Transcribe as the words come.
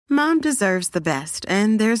Mom deserves the best,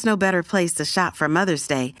 and there's no better place to shop for Mother's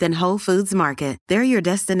Day than Whole Foods Market. They're your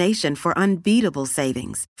destination for unbeatable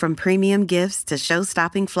savings, from premium gifts to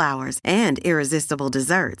show-stopping flowers and irresistible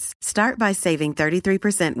desserts. Start by saving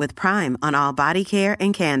 33% with Prime on all body care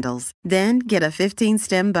and candles. Then get a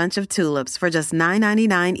 15-stem bunch of tulips for just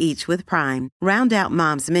 $9.99 each with Prime. Round out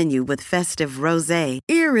Mom's menu with festive rosé,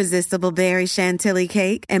 irresistible berry chantilly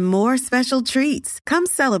cake, and more special treats. Come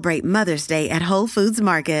celebrate Mother's Day at Whole Foods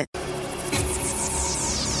Market.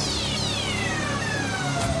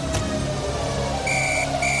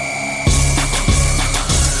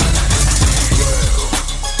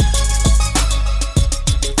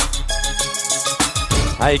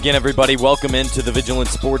 Hi again, everybody. Welcome into the Vigilant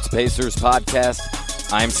Sports Pacers podcast.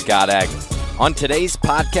 I'm Scott Agnew. On today's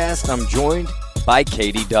podcast, I'm joined by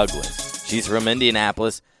Katie Douglas. She's from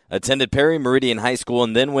Indianapolis, attended Perry Meridian High School,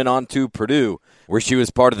 and then went on to Purdue, where she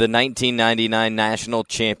was part of the 1999 National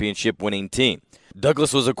Championship winning team.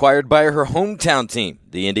 Douglas was acquired by her hometown team,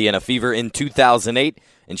 the Indiana Fever, in 2008,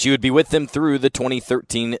 and she would be with them through the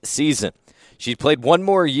 2013 season. She played one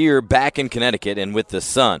more year back in Connecticut and with the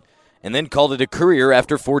Sun, and then called it a career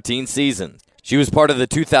after 14 seasons. She was part of the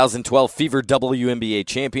 2012 Fever WNBA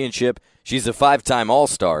Championship. She's a 5-time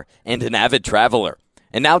All-Star and an avid traveler.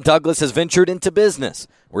 And now Douglas has ventured into business,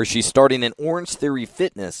 where she's starting an Orange Theory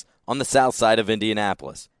Fitness on the south side of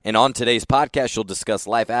Indianapolis. And on today's podcast, she'll discuss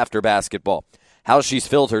life after basketball, how she's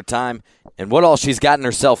filled her time, and what all she's gotten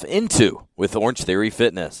herself into with Orange Theory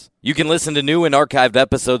Fitness. You can listen to new and archived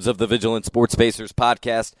episodes of the Vigilant Sports Pacers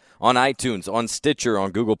podcast on iTunes, on Stitcher,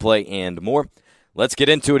 on Google Play, and more. Let's get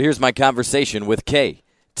into it. Here's my conversation with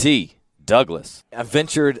K.T. Douglas. I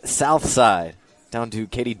ventured south side down to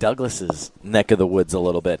Katie Douglas's neck of the woods a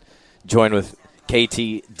little bit. Joined with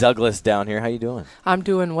K.T. Douglas down here. How you doing? I'm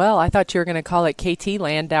doing well. I thought you were going to call it KT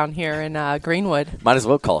Land down here in Greenwood. Might as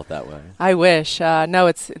well call it that way. I wish. No,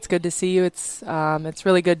 it's good to see you. It's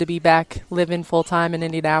really good to be back living full time in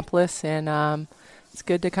Indianapolis, and it's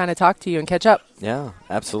good to kind of talk to you and catch up. Yeah,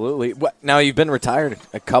 absolutely. Now, you've been retired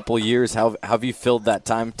a couple years. How have you filled that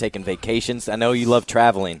time, taking vacations? I know you love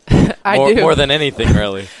traveling. I do. More than anything,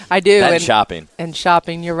 really. I do. And shopping. And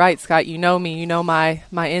shopping. You're right, Scott. You know me. You know my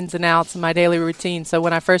ins and outs and my daily routine. So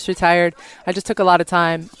when I first retired, I just took a lot of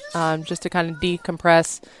time just to kind of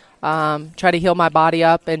decompress, try to heal my body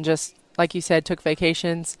up, and just, like you said, took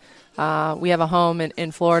vacations. We have a home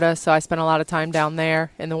in Florida, so I spent a lot of time down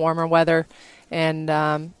there in the warmer weather. And,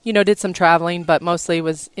 did some traveling, but mostly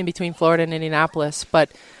was in between Florida and Indianapolis. But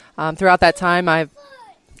throughout that time, I've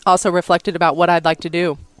also reflected about what I'd like to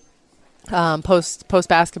do post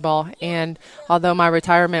basketball. And although my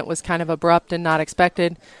retirement was kind of abrupt and not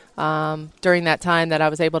expected, during that time that I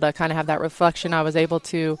was able to kind of have that reflection, I was able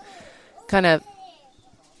to kind of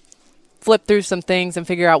flip through some things and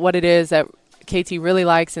figure out what it is that KT really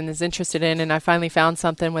likes and is interested in, and I finally found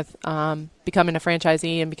something with becoming a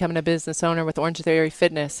franchisee and becoming a business owner with Orange Theory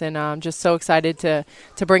Fitness, and I'm just so excited to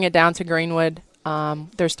bring it down to Greenwood.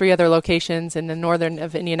 There's 3 other locations in the northern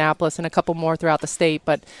of Indianapolis and a couple more throughout the state,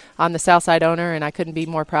 but I'm the south side owner, and I couldn't be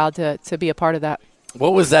more proud to be a part of that.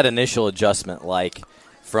 What was that initial adjustment like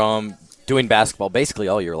from doing basketball basically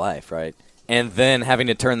all your life, right? And then having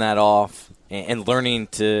to turn that off and learning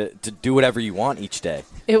to do whatever you want each day?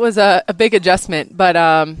 It was a big adjustment, but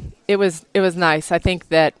it was nice. I think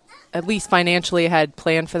that at least financially I had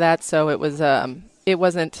planned for that, so it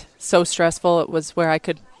wasn't so stressful. It was where I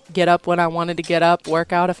could get up when I wanted to get up,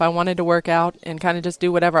 work out if I wanted to work out, and kind of just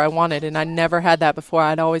do whatever I wanted. And I never had that before.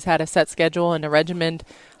 I'd always had a set schedule and a regimen,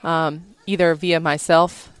 either via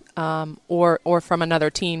myself or from another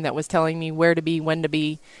team that was telling me where to be, when to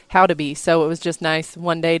be, how to be. So it was just nice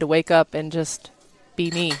one day to wake up and just be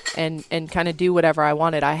me and kind of do whatever I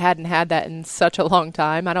wanted. I hadn't had that in such a long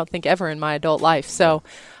time. I don't think ever in my adult life. So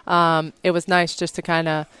it was nice just to kind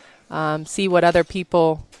of see what other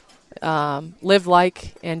people live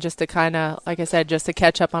like, and just to kind of, like I said, just to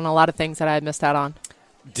catch up on a lot of things that I had missed out on.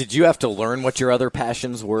 Did you have to learn what your other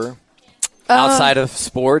passions were outside of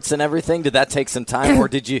sports and everything? Did that take some time, or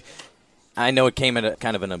did you – I know it came at a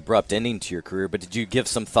kind of an abrupt ending to your career, but did you give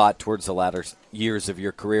some thought towards the latter years of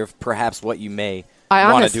your career, perhaps what you may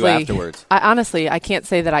want to do afterwards? I can't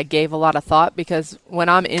say that I gave a lot of thought, because when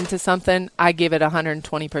I'm into something, I give it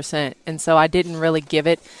 120%. And so I didn't really give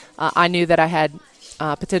it. I knew that I had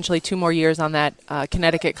potentially 2 more years on that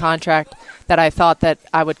Connecticut contract, that I thought that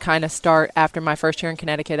I would kind of start after my first year in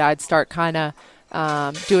Connecticut. I'd start kind of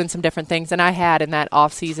doing some different things. And I had in that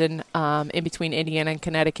off season in between Indiana and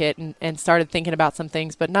Connecticut and started thinking about some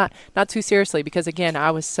things, but not too seriously because, again,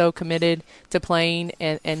 I was so committed to playing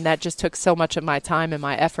and that just took so much of my time and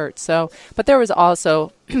my effort. So, but there was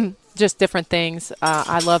also just different things.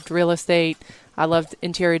 I loved real estate. I loved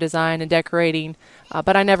interior design and decorating,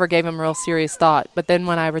 but I never gave them real serious thought. But then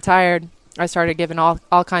when I retired, I started giving all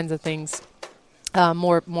kinds of things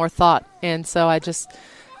more thought. And so I just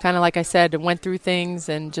kind of, like I said, went through things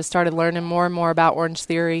and just started learning more and more about Orange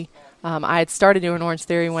Theory. I had started doing Orange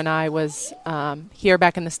Theory when I was here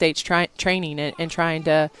back in the States training and trying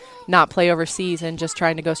to not play overseas and just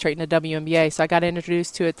trying to go straight into WNBA. So I got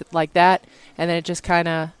introduced to it like that, and then it just kind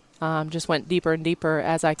of just went deeper and deeper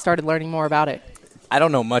as I started learning more about it. I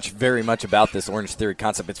don't know very much about this Orange Theory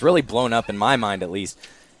concept. It's really blown up, in my mind at least,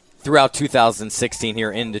 throughout 2016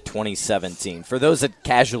 here into 2017. For those that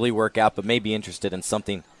casually work out but may be interested in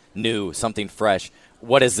something new, something fresh,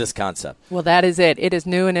 what is this concept? Well, that is it. It is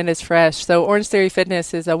new and it is fresh. So Orange Theory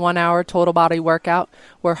Fitness is a 1-hour total body workout.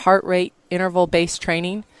 We're heart rate interval-based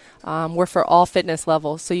training. We're for all fitness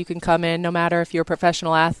levels. So you can come in no matter if you're a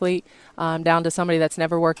professional athlete down to somebody that's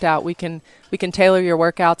never worked out. We can tailor your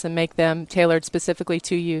workouts and make them tailored specifically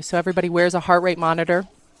to you. So everybody wears a heart rate monitor.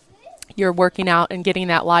 You're working out and getting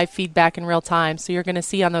that live feedback in real time. So you're going to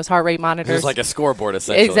see on those heart rate monitors. It's like a scoreboard,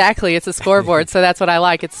 essentially. Exactly. It's a scoreboard. So that's what I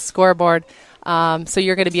like. It's a scoreboard. So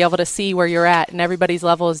you're going to be able to see where you're at, and everybody's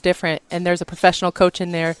level is different. And there's a professional coach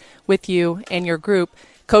in there with you and your group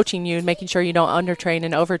coaching you and making sure you don't undertrain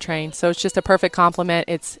and overtrain. So it's just a perfect complement.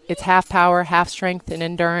 It's half power, half strength and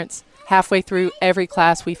endurance. Halfway through every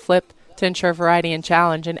class, we flip to ensure variety and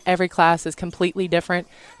challenge, and every class is completely different.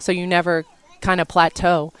 So you never kind of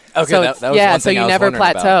plateau. Okay, so that was one thing so you I was never wondering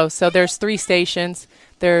plateau. about. So there's 3 stations.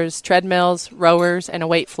 There's treadmills, rowers, and a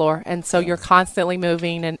weight floor. And so you're constantly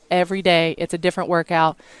moving, and every day it's a different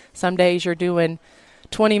workout. Some days you're doing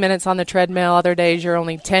 20 minutes on the treadmill. Other days you're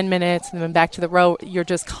only 10 minutes, and then back to the row. You're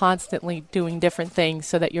just constantly doing different things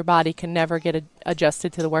so that your body can never get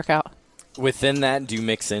adjusted to the workout. Within that, do you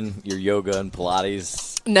mix in your yoga and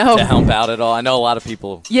Pilates No. to help out at all? I know a lot of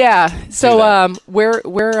people. Yeah. So that.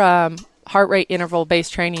 we're heart rate interval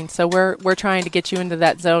based training. So we're trying to get you into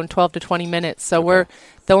that zone 12 to 20 minutes. So we're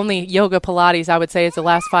the only yoga Pilates I would say is the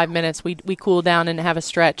last 5 minutes. We cool down and have a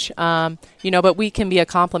stretch. But we can be a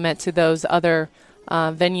complement to those other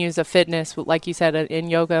venues of fitness, like you said, in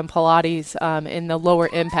yoga and Pilates, in the lower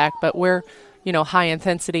impact. But we're high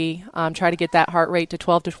intensity, try to get that heart rate to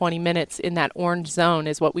 12 to 20 minutes in that orange zone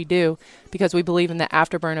is what we do because we believe in the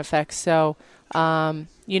afterburn effects. So,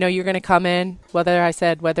 you're going to come in,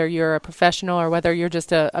 whether you're a professional or whether you're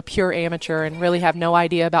just a pure amateur and really have no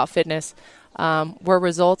idea about fitness. We're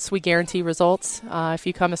results. We guarantee results if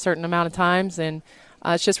you come a certain amount of times. And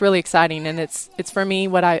it's just really exciting. And it's for me,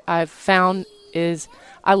 what I've found is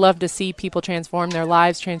I love to see people transform their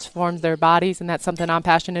lives, transform their bodies, and that's something I'm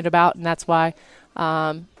passionate about. And that's why,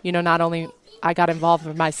 not only I got involved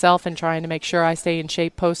with myself in trying to make sure I stay in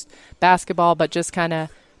shape post-basketball, but just kind of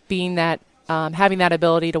being that, having that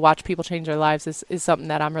ability to watch people change their lives is something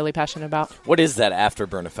that I'm really passionate about. What is that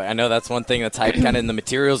afterburn effect? I know that's one thing that's hyped kind of in the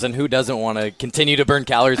materials, and who doesn't want to continue to burn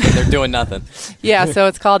calories when they're doing nothing? Yeah, so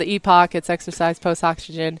it's called EPOC. It's exercise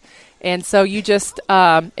post-oxygen. And so you just,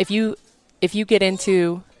 if you get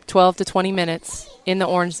into 12 to 20 minutes in the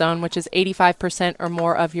orange zone, which is 85% or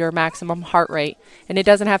more of your maximum heart rate, and it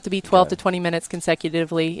doesn't have to be 12 to 20 minutes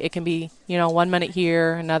consecutively. It can be, 1 minute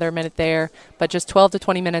here, another minute there, but just 12 to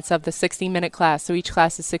 20 minutes of the 60-minute class. So each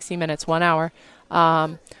class is 60 minutes, 1 hour.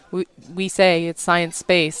 We say it's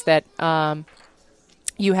science-based that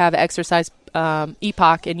you have exercise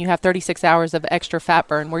EPOC and you have 36 hours of extra fat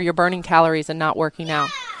burn where you're burning calories and not working out.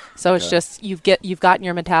 So it's just you've gotten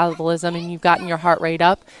your metabolism and you've gotten your heart rate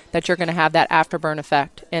up that you're going to have that afterburn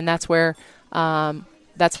effect, and that's where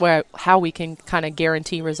how we can kind of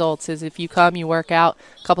guarantee results is if you come, you work out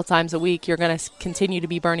a couple times a week, you're going to continue to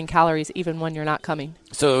be burning calories even when you're not coming.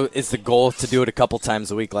 So is the goal to do it a couple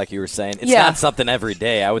times a week, like you were saying? It's not something every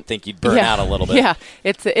day. I would think you'd burn out a little bit. Yeah,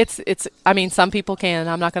 it's. I mean, some people can.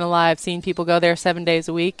 I'm not going to lie. I've seen people go there 7 days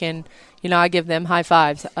a week, and I give them high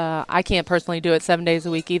fives. I can't personally do it 7 days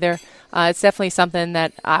a week either. It's definitely something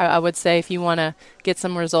that I would say if you want to get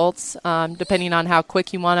some results, depending on how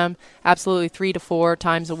quick you want them, absolutely 3 to 4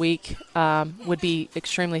 times a week would be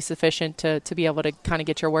extremely sufficient to be able to kind of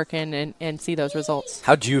get your work in and see those results.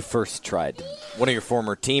 How'd you first try? Did one of your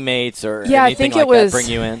former teammates or anything I think like that bring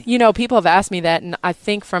you in? People have asked me that, and I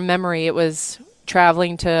think from memory it was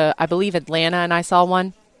traveling to, I believe, Atlanta, and I saw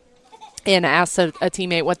one. And asked a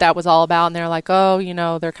teammate what that was all about, and they're like, oh,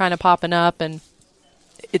 they're kind of popping up. And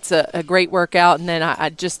it's a great workout. And then I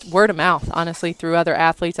just word of mouth, honestly, through other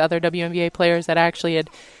athletes, other WNBA players that actually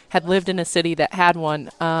had lived in a city that had one.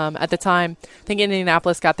 At the time, I think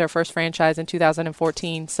Indianapolis got their first franchise in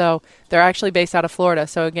 2014. So they're actually based out of Florida.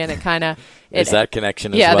 So, again, it kind of – There's that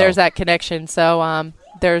connection as well. Yeah, there's that connection. So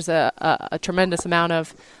there's a tremendous amount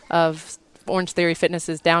of Orange Theory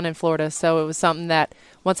Fitnesses down in Florida. So it was something that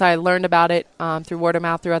once I learned about it through word of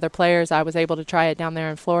mouth through other players, I was able to try it down there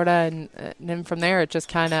in Florida. And then from there, it just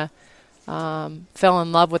kind of fell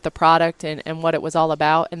in love with the product and what it was all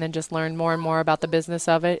about, and then just learned more and more about the business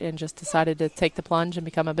of it, and just decided to take the plunge and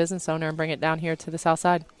become a business owner and bring it down here to the South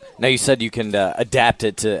Side. Now, you said you can adapt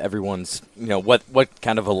it to everyone's, what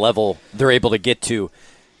kind of a level they're able to get to.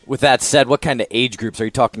 With that said, what kind of age groups? Are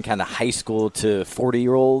you talking kind of high school to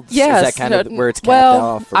 40-year-olds? Yes. Is that kind of where it's capped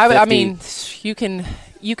off? I mean, you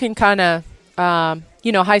can kind of,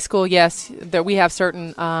 high school, yes, we have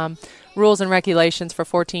certain rules and regulations for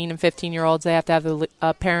 14 and 15-year-olds. They have to have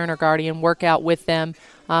a parent or guardian work out with them.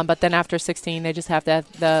 But then after 16, they just have to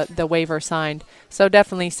have the waiver signed. So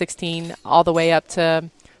definitely 16 all the way up to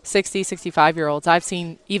 60, 65-year-olds. I've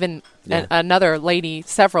seen even another lady,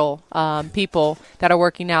 several people that are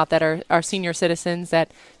working out that are senior citizens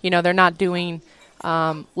that, they're not doing,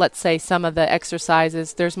 let's say, some of the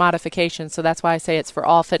exercises. There's modifications. So that's why I say it's for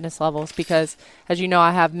all fitness levels, because, as you know, I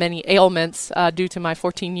have many ailments due to my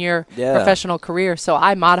 14-year professional career. So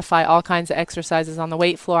I modify all kinds of exercises on the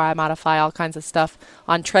weight floor. I modify all kinds of stuff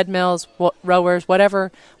on treadmills, rowers, whatever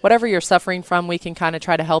you're suffering from, we can kind of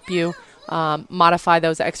try to help you modify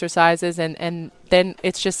those exercises, and then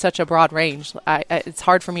it's just such a broad range. It's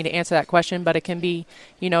hard for me to answer that question, but it can be,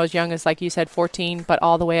 as young as, like you said, 14, but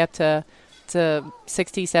all the way up to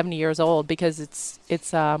 60, 70 years old, because it's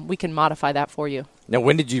we can modify that for you. Now,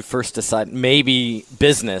 when did you first decide maybe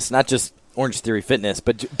business, not just Orange Theory Fitness,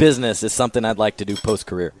 but business is something I'd like to do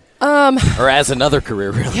post-career? Or as another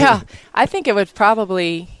career, really? Yeah, I think it would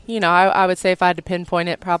probably, I would say if I had to pinpoint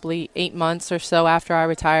it, probably 8 months or so after I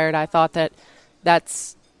retired. I thought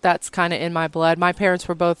that's kind of in my blood. My parents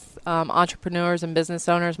were both entrepreneurs and business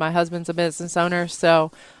owners. My husband's a business owner,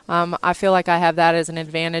 so I feel like I have that as an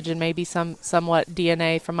advantage, and maybe somewhat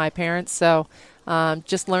DNA from my parents. So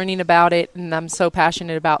just learning about it, and I'm so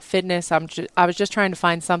passionate about fitness. I was just trying to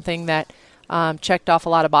find something that checked off a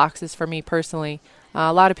lot of boxes for me personally.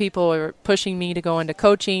 A lot of people were pushing me to go into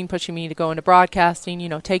coaching, pushing me to go into broadcasting,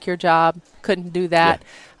 take your job. Couldn't do that.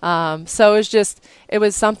 Yeah. So it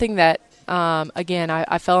was something that, again,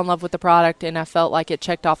 I fell in love with the product, and I felt like it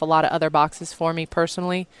checked off a lot of other boxes for me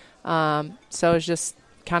personally. So it just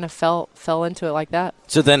kind of fell into it like that.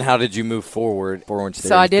 So then how did you move forward for Orange Theory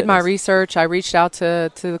So I did Fitness? my research. I reached out to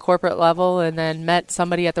the corporate level, and then met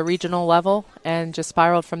somebody at the regional level, and just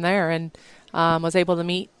spiraled from there, and was able to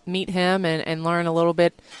meet him and learn a little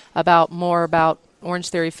bit more about Orange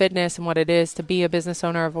Theory Fitness and what it is to be a business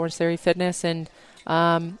owner of Orange Theory Fitness. And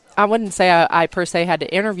I wouldn't say I per se had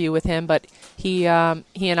to interview with him, but he and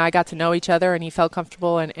I got to know each other, and he felt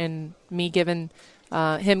comfortable in me giving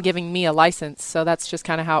me a license. So that's just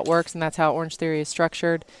kind of how it works, and that's how Orange Theory is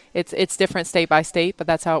structured. It's different state by state, but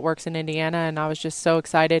that's how it works in Indiana. And I was just so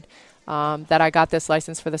excited that I got this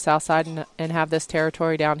license for the South Side and have this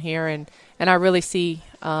territory down here, and I really see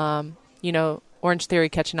Orange Theory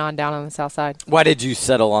catching on down on the South Side. Why did you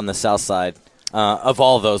settle on the South Side? Of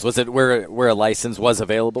all those, was it where a license was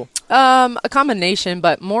available? A combination,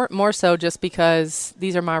 but more so just because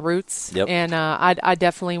these are my roots. Yep. And I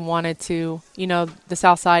definitely wanted to, the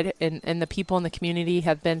South Side and the people in the community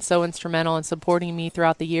have been so instrumental in supporting me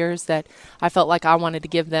throughout the years that I felt like I wanted to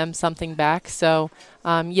give them something back. So,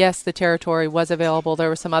 yes, the territory was available. There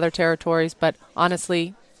were some other territories, but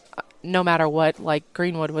honestly, no matter what, like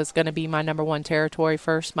Greenwood was going to be my number one territory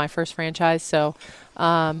my first franchise. So,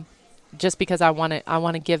 just because I want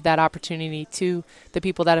to give that opportunity to the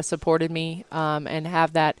people that have supported me, and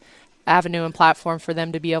have that avenue and platform for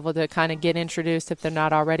them to be able to kind of get introduced, if they're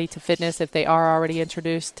not already, to fitness. If they are already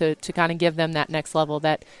introduced, to kind of give them that next level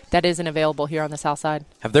that isn't available here on the South Side.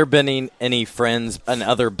 Have there been any friends and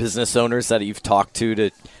other business owners that you've talked to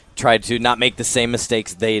try to not make the same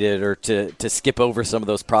mistakes they did, or to skip over some of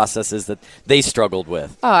those processes that they struggled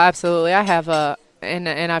with? Oh, absolutely. I have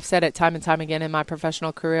and I've said it time and time again in my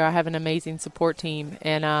professional career, I have an amazing support team,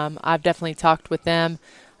 and I've definitely talked with them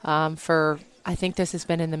for, I think this has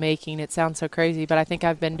been in the making. It sounds so crazy, but I think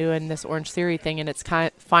I've been doing this Orange Theory thing, and it's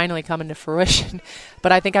finally coming to fruition.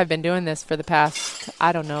 But I think I've been doing this for the past,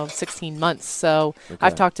 16 months. So okay.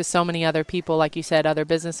 I've talked to so many other people, like you said, other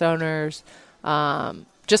business owners,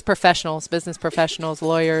 just professionals, business professionals,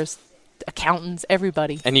 lawyers, accountants,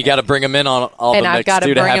 everybody. And you got to bring them in on all the mix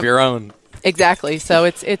too to have your own. Exactly. So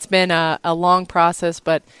it's been a long process,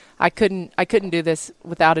 but I couldn't do this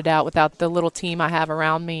without a doubt, without the little team I have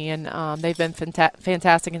around me, and they've been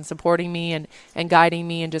fantastic in supporting me and guiding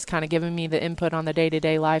me and just kind of giving me the input on the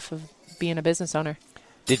day-to-day life of being a business owner.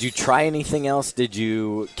 Did you try anything else? Did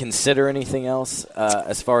you consider anything else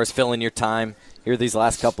as far as filling your time here these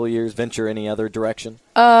last couple of years? Venture any other direction?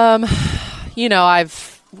 You know,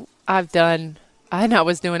 I've done. I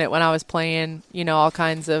was doing it when I was playing. You know, all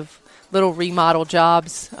kinds of little remodel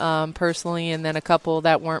jobs personally, and then a couple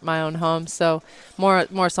that weren't my own home. So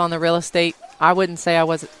more so on the real estate. I wouldn't say I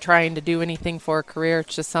wasn't trying to do anything for a career.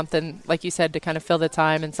 It's just something, like you said, to kind of fill the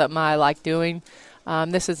time and something I like doing.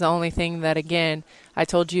 This is the only thing that, again, I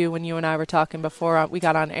told you when you and I were talking before we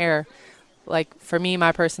got on air. Like, for me,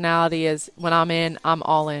 my personality is when I'm in, I'm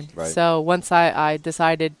all in. Right. So once I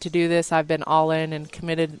decided to do this, I've been all in and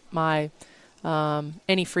committed my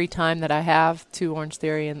any free time that I have to Orange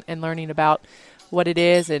Theory and learning about what it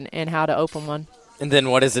is and how to open one. And then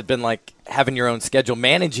what has it been like having your own schedule,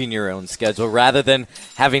 managing your own schedule, rather than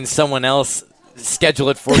having someone else schedule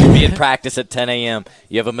it for you to be in practice at 10 a.m.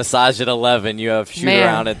 You have a massage at 11. You have shoot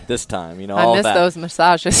around at this time. You know, all I miss that. those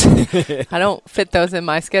massages. I don't fit those in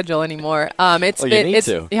my schedule anymore. You need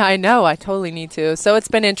to. Yeah, I know. I totally need to. So it's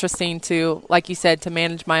been interesting to, like you said, to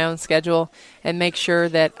manage my own schedule and make sure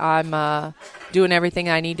that I'm doing everything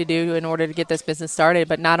I need to do in order to get this business started.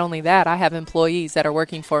 But not only that, I have employees that are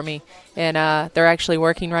working for me, and they're actually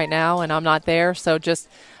working right now, and I'm not there. So just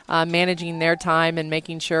managing their time and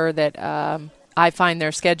making sure that I find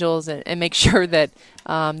their schedules and make sure that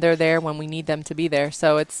they're there when we need them to be there.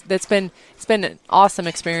 So it's been an awesome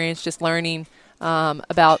experience just learning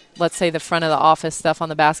about, let's say, the front of the office stuff on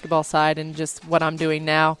the basketball side, and just what I'm doing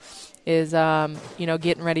now is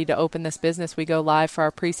getting ready to open this business. We go live for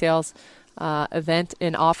our pre-sales event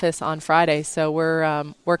in office on Friday. So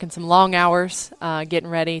we're working some long hours, getting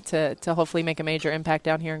ready to hopefully make a major impact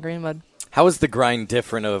down here in Greenwood. How is the grind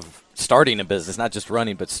different of starting a business, not just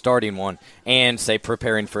running, but starting one, and, say,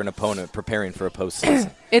 preparing for an opponent, preparing for a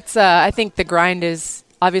postseason? It's I think the grind is,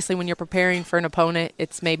 obviously, when you're preparing for an opponent,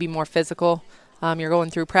 it's maybe more physical. You're going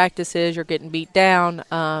through practices, you're getting beat down.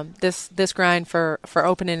 This grind for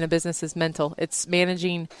opening a business is mental. It's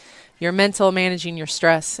managing your mental, managing your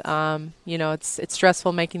stress. It's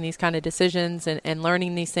stressful making these kind of decisions and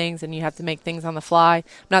learning these things, and you have to make things on the fly. I'm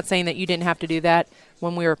not saying that you didn't have to do that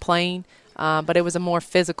when we were playing, but it was a more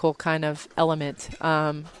physical kind of element.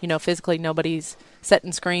 Physically, nobody's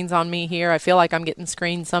setting screens on me here. I feel like I'm getting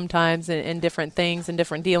screened sometimes in different things and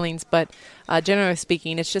different dealings, but generally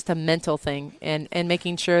speaking, it's just a mental thing, and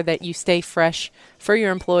making sure that you stay fresh for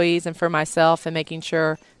your employees and for myself, and making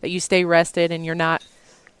sure that you stay rested and you're not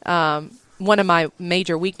one of my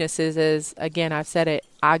major weaknesses is, again, I've said it,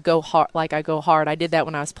 I go hard. I did that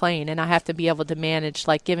when I was playing, and I have to be able to manage,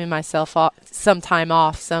 like, giving myself some time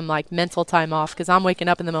off, some, like, mental time off, because I'm waking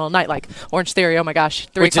up in the middle of the night, like, Orange Theory, oh my gosh,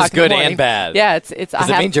 3 o'clock in the morning. Which is good and bad. Yeah, it's. Because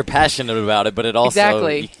it means you're passionate about it, but it also,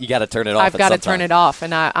 exactly. you got to turn it off. I've got to turn it off,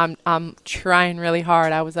 and I'm trying really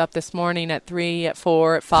hard. I was up this morning at 3, at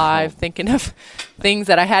 4, at 5, thinking of things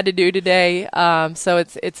that I had to do today. So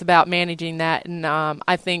it's about managing that, and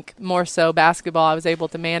I think more so basketball I was able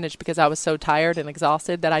to manage because I was so tired and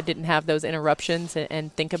exhausted that I didn't have those interruptions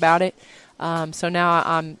and think about it. So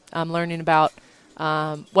now I'm learning about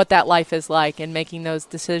what that life is like, and making those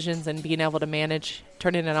decisions and being able to manage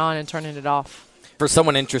turning it on and turning it off. For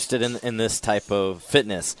someone interested in this type of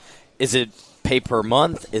fitness, is it pay per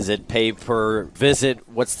month? Is it pay per visit?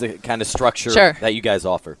 What's the kind of structure that you guys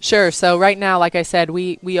offer? Sure. So right now, like I said,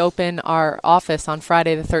 we open our office on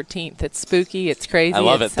Friday the 13th. It's spooky. It's crazy. I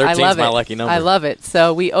love it. 13 is my lucky number. I love it.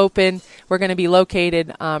 So we open. We're going to be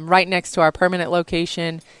located right next to our permanent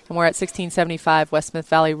location, and we're at 1675 West Smith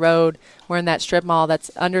Valley Road. We're in that strip mall that's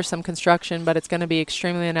under some construction, but it's going to be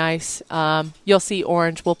extremely nice. You'll see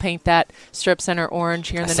orange. We'll paint that strip center orange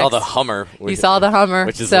here in the next. I saw the Hummer. You saw the Hummer.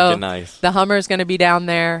 Which is looking nice. The Hummer is going to be down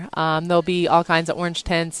there. There'll be all kinds of orange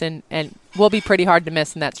tents, and we'll be pretty hard to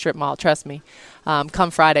miss in that strip mall, trust me,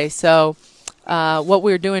 come Friday. So what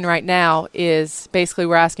we're doing right now is basically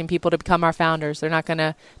we're asking people to become our founders. They're not going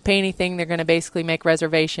to pay anything. They're going to basically make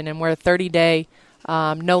reservation, and we're a 30-day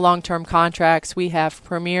no long-term contracts. We have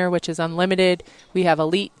Premier, which is unlimited. We have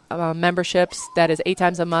Elite memberships, that is 8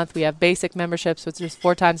 times a month. We have basic memberships, which is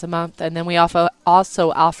 4 times a month. And then we also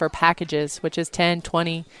offer packages, which is 10,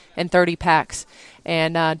 20, and 30 packs.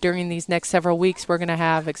 And during these next several weeks, we're going to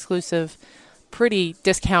have exclusive, pretty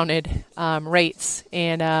discounted rates.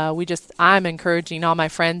 And I'm encouraging all my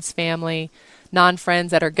friends, family,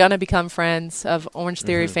 non-friends that are going to become friends of Orange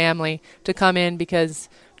Theory family to come in, because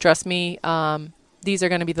trust me, these are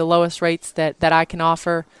going to be the lowest rates that I can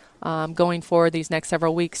offer going forward these next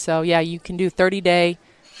several weeks. So, yeah, you can do 30-day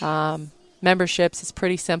memberships. It's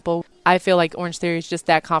pretty simple. I feel like Orange Theory is just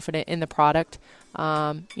that confident in the product.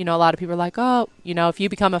 A lot of people are like, if you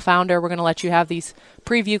become a founder, we're going to let you have these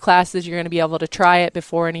preview classes. You're going to be able to try it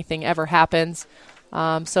before anything ever happens.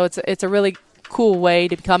 So it's a really cool way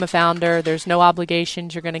to become a founder. There's no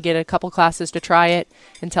obligations. You're going to get a couple classes to try it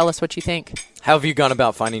and tell us what you think. How have you gone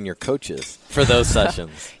about finding your coaches for those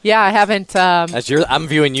sessions? Yeah, I haven't. I'm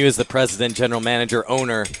viewing you as the president, general manager,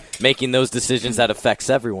 owner, making those decisions that affects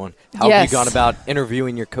everyone. How have you gone about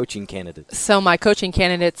interviewing your coaching candidates? So my coaching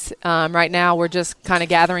candidates, right now, we're just kind of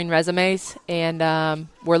gathering resumes, and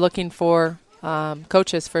we're looking for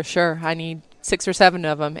coaches for sure. I need 6 or 7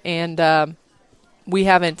 of them, and we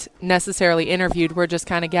haven't necessarily interviewed. We're just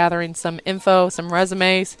kind of gathering some info, some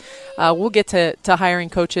resumes. We'll get to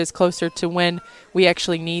hiring coaches closer to when we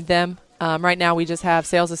actually need them. Right now we just have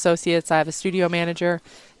sales associates. I have a studio manager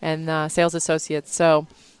and sales associates. So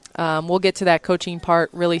we'll get to that coaching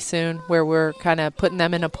part really soon, where we're kind of putting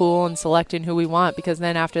them in a pool and selecting who we want, because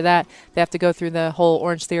then after that they have to go through the whole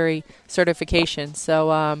Orange Theory certification.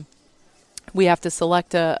 So we have to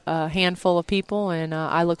select a handful of people, and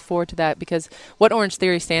I look forward to that, because what Orange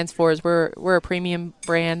Theory stands for is we're a premium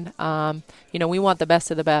brand. We want the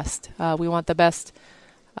best of the best. We want the best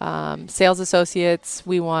sales associates.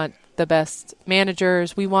 We want the best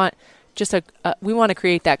managers. We want we want to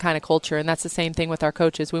create that kind of culture, and that's the same thing with our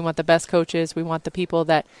coaches. We want the best coaches. We want the people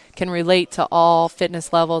that can relate to all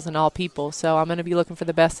fitness levels and all people. So I'm going to be looking for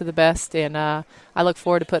the best of the best, and I look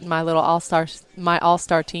forward to putting my little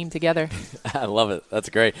all-star team together. I love it. That's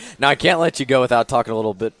great. Now, I can't let you go without talking a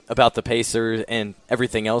little bit about the Pacers and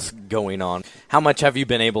everything else going on. How much have you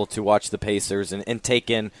been able to watch the Pacers and take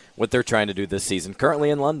in what they're trying to do this season, currently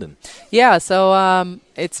in London? Yeah, so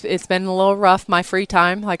it's been a little rough, my free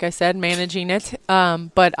time, like I said, managing it.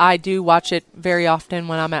 But I do watch it very often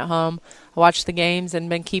when I'm at home. I watch the games and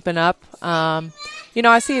been keeping up.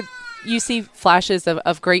 You see flashes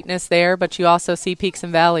of greatness there, but you also see peaks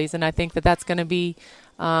and valleys, and I think that's going to be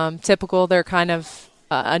typical. They're kind of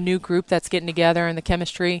a new group that's getting together, and the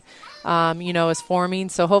chemistry, is forming.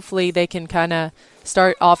 So hopefully they can kind of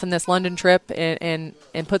start off in this London trip and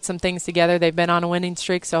put some things together. They've been on a winning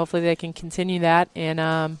streak, so hopefully they can continue that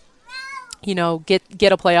and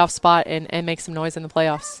get a playoff spot and make some noise in the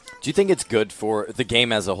playoffs. Do you think it's good for the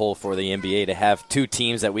game as a whole, for the NBA, to have 2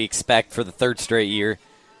 teams that we expect for the 3rd straight year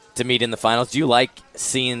to meet in the finals? Do you like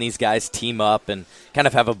seeing these guys team up and kind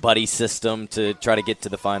of have a buddy system to try to get to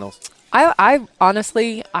the finals? I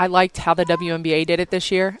honestly liked how the WNBA did it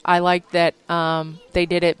this year. I liked that they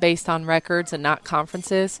did it based on records and not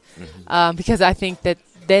conferences, because I think that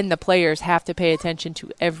then the players have to pay attention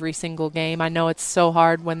to every single game. I know it's so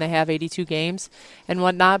hard when they have 82 games and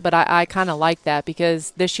whatnot, but I kind of like that,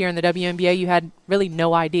 because this year in the WNBA you had really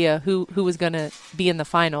no idea who was going to be in the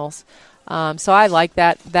finals. So I like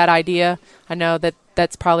that idea. I know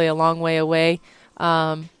that's probably a long way away,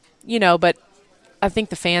 but I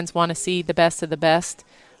think the fans want to see the best of the best,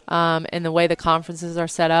 and the way the conferences are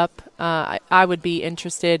set up. I would be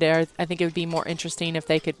interested, or I think it would be more interesting if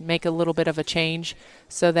they could make a little bit of a change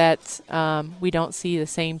so that we don't see the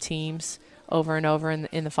same teams over and over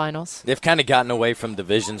in the finals. They've kind of gotten away from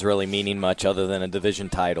divisions really meaning much other than a division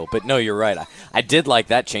title. But no, you're right. I did like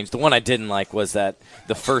that change. The one I didn't like was that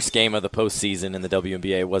the first game of the postseason in the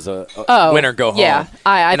WNBA was a winner go home. Yeah,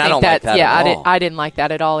 I think don't like that at all. I didn't like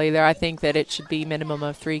that at all either. I think that it should be minimum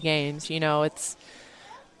of 3 games.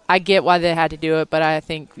 I get why they had to do it, but I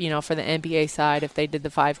think, for the NBA side, if they did the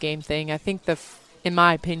 5-game thing, I think in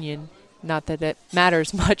my opinion, not that it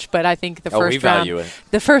matters much, but I think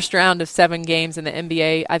the first round of 7 games in the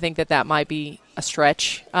NBA, I think that might be a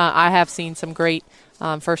stretch. I have seen some great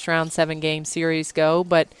first round 7-game series go,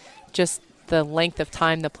 but just the length of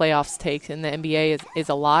time the playoffs take in the NBA is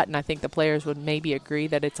a lot, and I think the players would maybe agree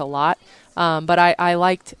that it's a lot. But I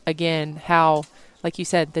liked, again, how, like you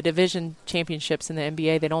said, the division championships in the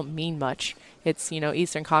NBA, they don't mean much. It's,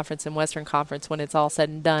 Eastern Conference and Western Conference when it's all said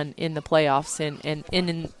and done in the playoffs and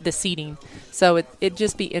in the seeding. So it'd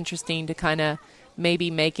just be interesting to kind of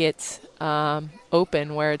maybe make it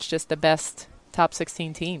open where it's just the best top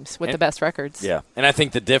 16 teams with the best records. Yeah, and I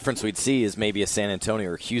think the difference we'd see is maybe a San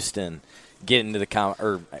Antonio or Houston get into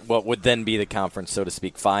or what would then be the conference, so to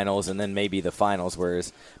speak, finals, and then maybe the finals,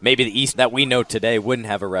 whereas maybe the East that we know today wouldn't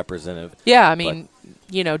have a representative. Yeah, I mean,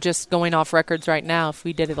 just going off records right now, if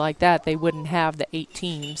we did it like that, they wouldn't have the 8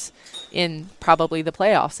 teams in probably the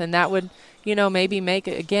playoffs, and that would, maybe make,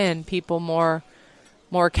 again, people more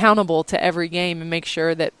accountable to every game and make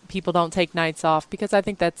sure that people don't take nights off, because I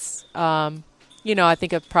think that's I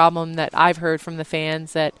think a problem that I've heard from the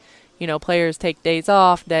fans that, players take days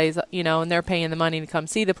off, and they're paying the money to come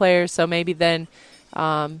see the players. So maybe then,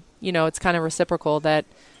 it's kind of reciprocal that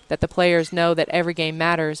the players know that every game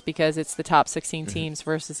matters because it's the top 16 teams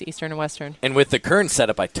versus Eastern and Western. And with the current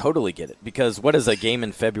setup, I totally get it, because what does a game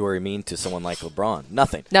in February mean to someone like LeBron?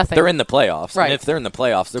 Nothing. Nothing. They're in the playoffs. Right. And if they're in the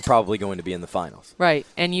playoffs, they're probably going to be in the finals. Right.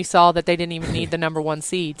 And you saw that they didn't even need the number 1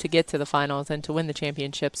 seed to get to the finals and to win the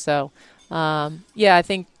championship. So, I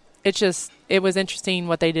think it was interesting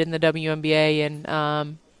what they did in the WNBA.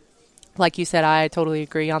 And like you said, I totally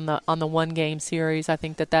agree on the 1-game series. I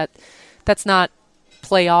think that's not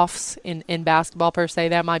playoffs in basketball per se.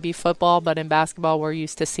 That might be football, but in basketball we're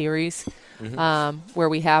used to series where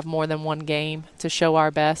we have more than 1 game to show our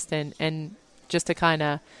best and just to kind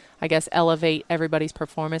of, I guess, elevate everybody's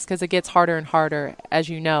performance, because it gets harder and harder, as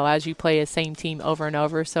you know, as you play a same team over and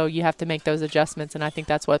over. So you have to make those adjustments, and I think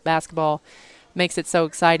that's what basketball makes it so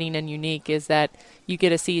exciting and unique, is that you get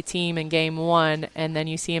to see a team in game 1 and then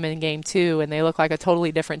you see them in game 2 and they look like a totally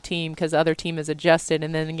different team because the other team is adjusted,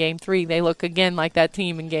 and then in game 3 they look again like that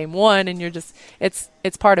team in game 1, and you're just it's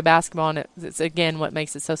part of basketball, and it's again what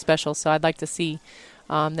makes it so special. So I'd like to see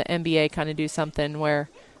the NBA kind of do something where,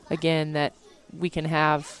 again, that we can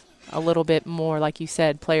have a little bit more, like you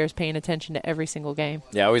said, players paying attention to every single game.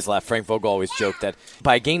 Yeah, I always laugh. Frank Vogel always joked that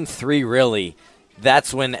by game 3, really,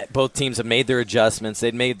 that's when both teams have made their adjustments.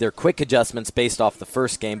 They'd made their quick adjustments based off the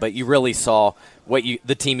first game, but you really saw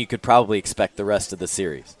the team you could probably expect the rest of the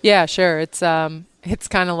series. Yeah, sure. It's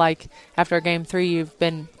kind of like after game 3, you've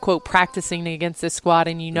been, quote, practicing against this squad,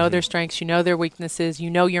 and you know their strengths, you know their weaknesses, you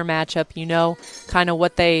know your matchup, you know kind of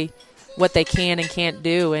what they can and can't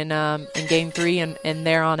do. And in game 3 and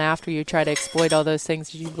there on after, you try to exploit all those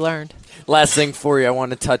things that you've learned. Last thing for you I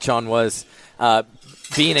want to touch on was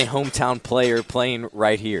being a hometown player playing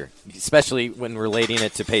right here, especially when relating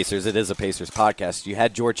it to Pacers. It is a Pacers podcast. You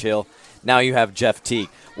had George Hill. Now you have Jeff Teague.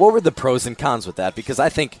 What were the pros and cons with that? Because I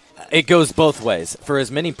think it goes both ways. For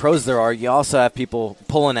as many pros there are, you also have people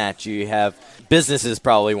pulling at you. You have businesses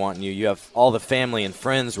probably wanting you. You have all the family and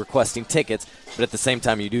friends requesting tickets. But at the same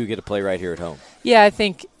time, you do get to play right here at home. Yeah, I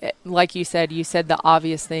think, like you said the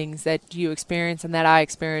obvious things that you experienced and that I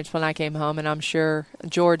experienced when I came home, and I'm sure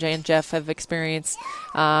George and Jeff have experienced.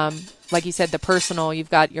 Like you said, the personal, you've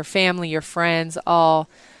got your family, your friends, all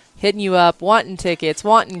hitting you up, wanting tickets,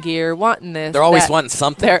 wanting gear, wanting this. They're always wanting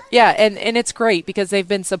something. Yeah, and it's great because they've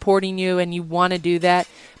been supporting you and you want to do that,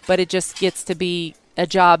 but it just gets to be a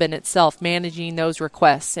job in itself, managing those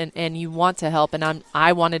requests, and you want to help. And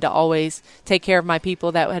I wanted to always take care of my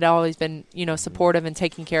people that had always been, supportive and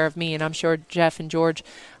taking care of me. And I'm sure Jeff and George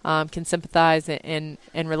can sympathize and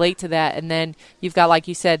relate to that. And then you've got, like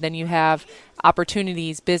you said, then you have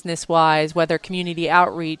opportunities business-wise, whether community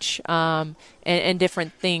outreach and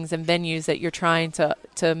different things and venues that you're trying to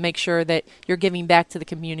make sure that you're giving back to the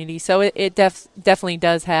community. So it definitely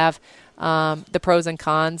does have the pros and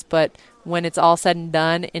cons, but when it's all said and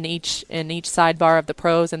done, in each sidebar of the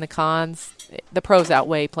pros and the cons, the pros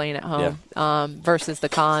outweigh playing at home versus the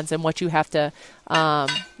cons and what you have to,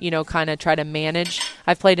 kind of try to manage.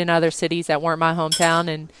 I've played in other cities that weren't my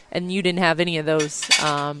hometown, and you didn't have any of those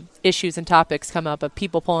issues and topics come up of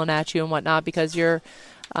people pulling at you and whatnot because you're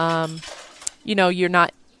not,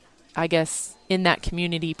 I guess, in that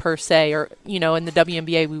community per se, or, in the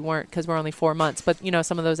WNBA we weren't because we're only 4 months, but,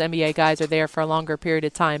 some of those NBA guys are there for a longer period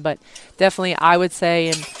of time. But definitely I would say,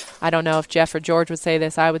 and I don't know if Jeff or George would say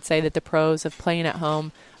this, I would say that the pros of playing at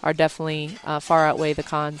home are definitely far outweigh the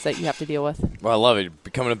cons that you have to deal with. Well, I love it.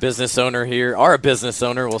 Becoming a business owner here, or a business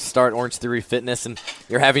owner, will start Orange Theory Fitness, and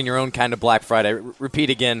you're having your own kind of Black Friday. Repeat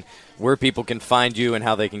again where people can find you and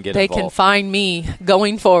how they can get involved. They can find me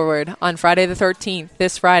going forward on Friday the 13th,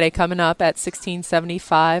 this Friday, coming up at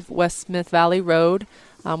 1675 West Smith Valley Road.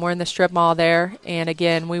 We're in the strip mall there, and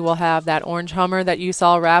again, we will have that orange Hummer that you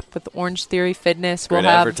saw wrapped with Orange Theory Fitness. Great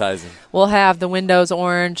advertising. We'll have the windows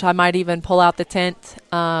orange. I might even pull out the tent,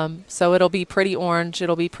 so it'll be pretty orange.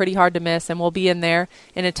 It'll be pretty hard to miss, and we'll be in there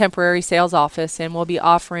in a temporary sales office, and we'll be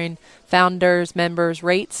offering founders, members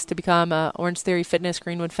rates to become a Orange Theory Fitness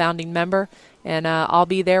Greenwood founding member. And I'll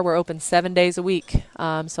be there. We're open 7 days a week.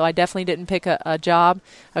 So I definitely didn't pick a job,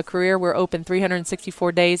 a career. We're open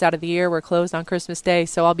 364 days out of the year. We're closed on Christmas Day.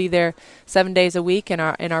 So I'll be there 7 days a week in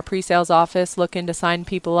our pre-sales office looking to sign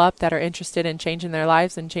people up that are interested in changing their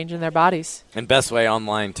lives and changing their bodies. And best way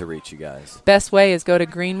online to reach you guys? Best way is go to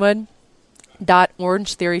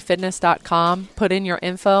greenwood.orangetheoryfitness.com. Put in your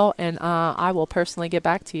info, and I will personally get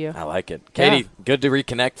back to you. I like it. Katie, good to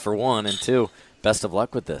reconnect for one, and two, Best of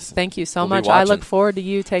luck with this. Thank you so We'll be much. I watching. look forward to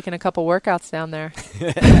you taking a couple workouts down there.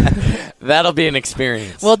 That'll be an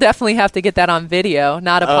experience. We'll definitely have to get that on video,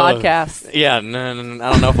 not a podcast. Yeah, no, I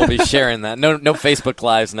don't know if we'll be sharing that. No Facebook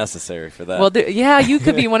Lives necessary for that. Yeah, you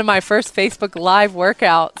could be one of my first Facebook Live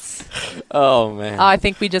workouts. Oh, man. I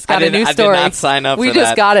think we just got a new I story. did not sign up we for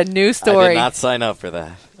just that. got a new story. I did not sign up for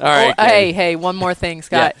that. All right. Hey, one more thing,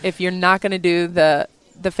 Scott. Yeah. If you're not going to do the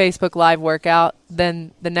Facebook Live workout,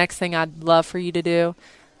 then the next thing I'd love for you to do,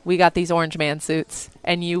 we got these Orange Man suits,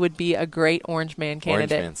 and you would be a great Orange Man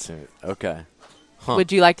candidate. Orange Man suit. Okay. Huh.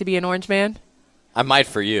 Would you like to be an Orange Man? I might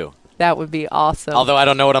for you. That would be awesome. Although I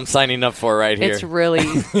don't know what I'm signing up for right here. It's really,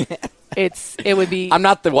 it would be. I'm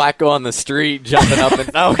not the wacko on the street jumping up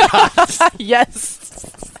and, oh, God.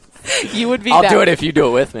 Yes. You would be I'll that. do it if you do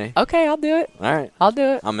it with me. Okay, I'll do it. All right. I'll do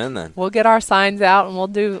it. I'm in then. We'll get our signs out, and we'll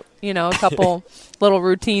do, a couple little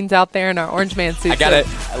routines out there in our Orange Man suits.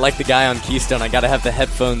 I like the guy on Keystone. I got to have the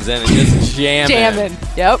headphones in and just jamming.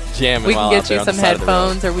 Yep. Jamming We while can out get there you on the some side of the road.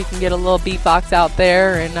 headphones, or we can get a little beatbox out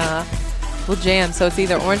there, and we'll jam. So it's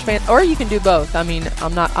either Orange Man, or you can do both. I mean,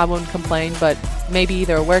 I wouldn't complain, but maybe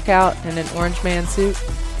either a workout and an Orange Man suit.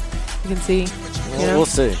 You can see. We'll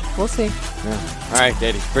see. We'll see. Yeah. All right,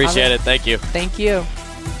 Katie. Appreciate it. Thank you. Thank you.